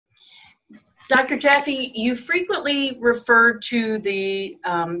Dr. Jaffe, you frequently refer to the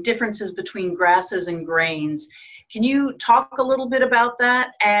differences between grasses and grains. Can you talk a little bit about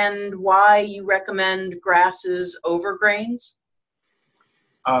that and why you recommend grasses over grains?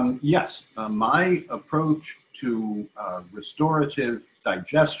 Yes, my approach to restorative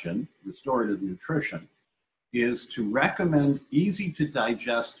digestion, restorative nutrition, is to recommend easy to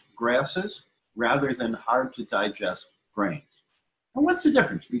digest grasses rather than hard to digest grains. And what's the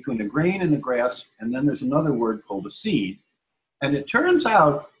difference between a grain and a grass? And then there's another word called a seed. And it turns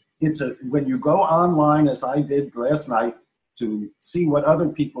out when you go online, as I did last night, to see what other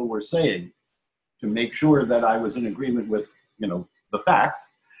people were saying, to make sure that I was in agreement with, the facts,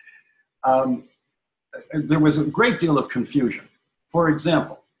 there was a great deal of confusion. For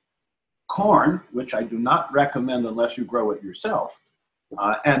example, corn, which I do not recommend unless you grow it yourself,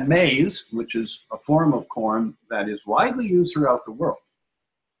 and maize, which is a form of corn that is widely used throughout the world.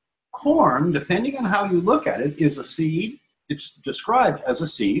 Corn, depending on how you look at it, is a seed. It's described as a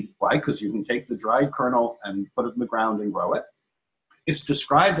seed. Why? Because you can take the dried kernel and put it in the ground and grow it. It's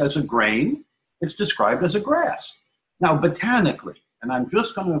described as a grain. It's described as a grass. Now, botanically, and I'm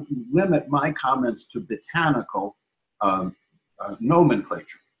just going to limit my comments to botanical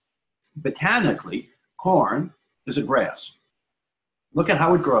nomenclature. Botanically, corn is a grass. Look at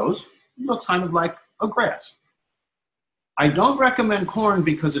how it grows. It looks kind of like a grass. I don't recommend corn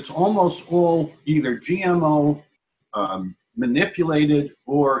because it's almost all either GMO manipulated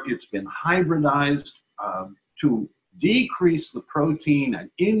or it's been hybridized to decrease the protein and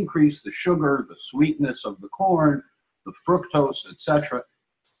increase the sugar, the sweetness of the corn, the fructose, etc.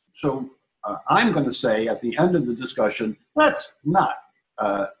 So I'm going to say at the end of the discussion, let's not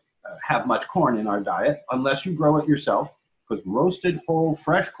have much corn in our diet unless you grow it yourself, because roasted whole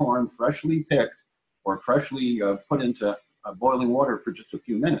fresh corn, freshly picked or freshly put into boiling water for just a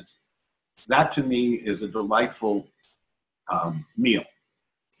few minutes, that to me is a delightful meal.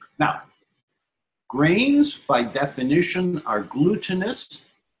 Now, grains by definition are glutinous.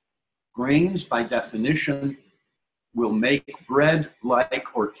 Grains by definition will make bread-like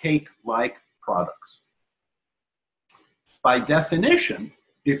or cake-like products. By definition,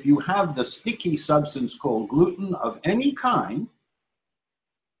 if you have the sticky substance called gluten of any kind,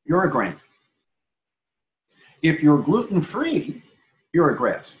 you're a grain. If you're gluten-free, you're a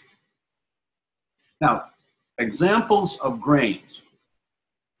grass. Now, examples of grains: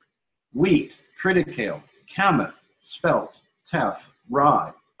 wheat, triticale, kamut, spelt, teff,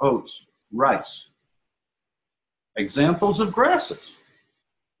 rye, oats, rice. Examples of grasses: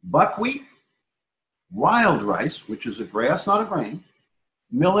 buckwheat, wild rice, which is a grass, not a grain,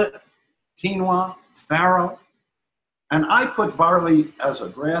 millet, quinoa, farro, and I put barley as a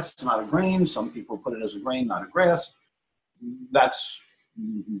grass, not a grain. Some people put it as a grain, not a grass. That's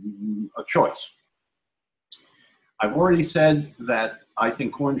a choice. I've already said that I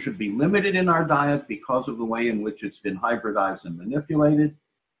think corn should be limited in our diet because of the way in which it's been hybridized and manipulated.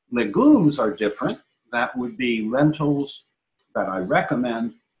 Legumes are different. That would be lentils that I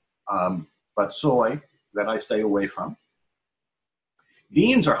recommend, but soy that I stay away from.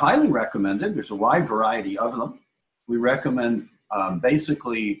 Beans are highly recommended. There's a wide variety of them. We recommend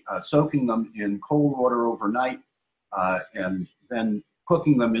basically soaking them in cold water overnight and then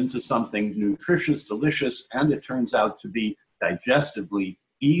cooking them into something nutritious, delicious, and it turns out to be digestively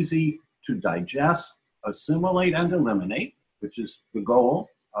easy to digest, assimilate, and eliminate, which is the goal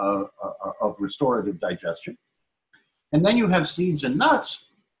of restorative digestion. And then you have seeds and nuts,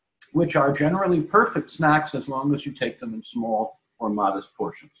 which are generally perfect snacks as long as you take them in small or modest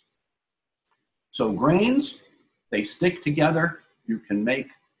portions. So grains, they stick together. You can make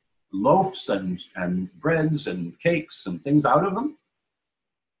loaves and breads and cakes and things out of them.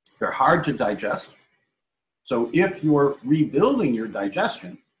 They're hard to digest. So if you're rebuilding your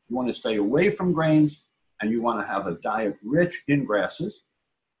digestion, you want to stay away from grains and you want to have a diet rich in grasses.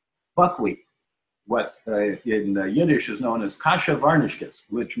 Buckwheat, what in Yiddish is known as kasha varnishkes,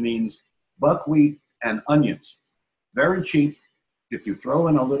 which means buckwheat and onions. Very cheap. If you throw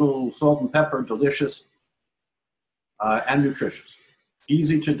in a little salt and pepper, delicious and nutritious.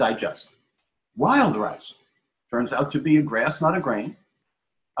 Easy to digest. Wild rice turns out to be a grass, not a grain.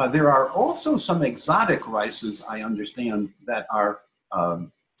 There are also some exotic rices, I understand, that are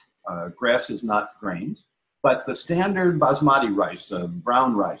grasses, not grains. But the standard basmati rice,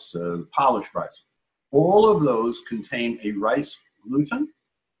 brown rice, polished rice, all of those contain a rice gluten,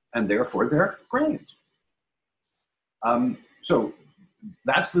 and therefore they're grains. So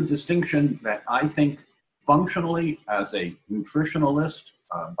that's the distinction that I think functionally as a nutritionalist,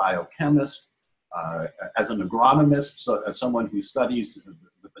 biochemist, as an agronomist, so as someone who studies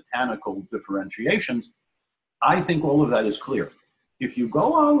the botanical differentiations, I think all of that is clear. If you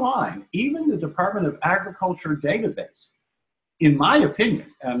go online, even the Department of Agriculture database, in my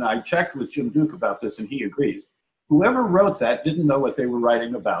opinion, and I checked with Jim Duke about this and he agrees, whoever wrote that didn't know what they were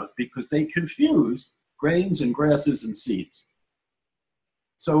writing about because they confuse grains and grasses and seeds.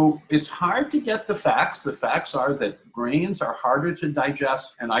 So it's hard to get the facts. The facts are that grains are harder to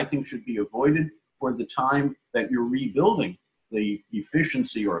digest and I think should be avoided for the time that you're rebuilding the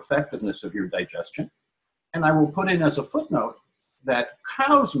efficiency or effectiveness of your digestion. And I will put in as a footnote that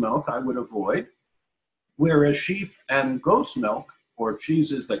cow's milk I would avoid, whereas sheep and goat's milk or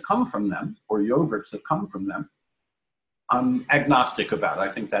cheeses that come from them or yogurts that come from them, I'm agnostic about. I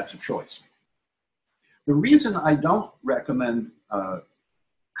think that's a choice. The reason I don't recommend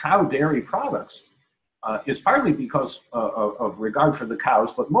cow dairy products is partly because of regard for the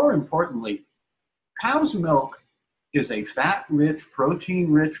cows, but more importantly, cow's milk is a fat-rich,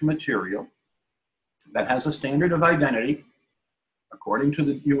 protein-rich material that has a standard of identity, according to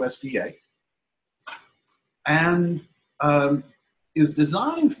the USDA, and is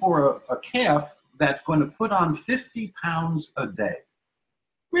designed for a calf that's going to put on 50 pounds a day.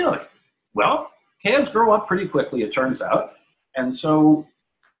 Really? Well, calves grow up pretty quickly, it turns out, and so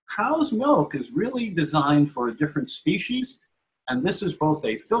cow's milk is really designed for a different species, and this is both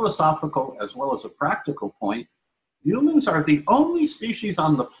a philosophical as well as a practical point. Humans are the only species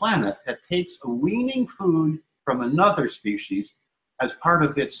on the planet that takes a weaning food from another species as part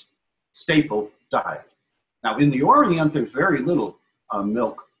of its staple diet. Now, in the Orient, there's very little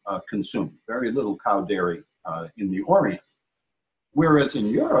milk consumed, very little cow dairy in the Orient. Whereas in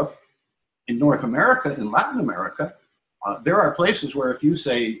Europe, in North America, in Latin America, there are places where if you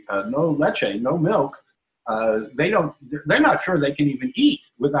say no leche, no milk, they're not sure they can even eat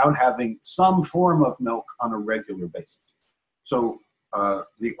without having some form of milk on a regular basis. So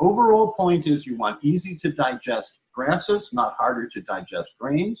the overall point is you want easy to digest grasses, not harder to digest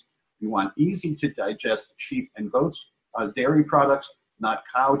grains. You want easy to digest sheep and goats dairy products, not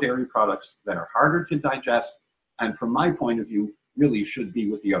cow dairy products that are harder to digest. And from my point of view, really should be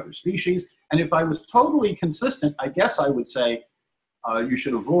with the other species. And if I was totally consistent, I guess I would say you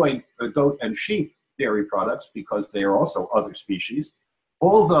should avoid goat and sheep dairy products because they are also other species.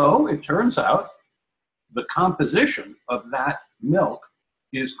 Although it turns out the composition of that milk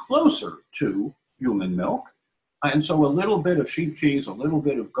is closer to human milk. And so a little bit of sheep cheese, a little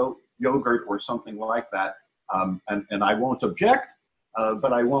bit of goat yogurt or something like that, and I won't object,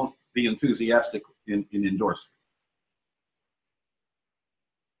 but I won't be enthusiastic in endorsing.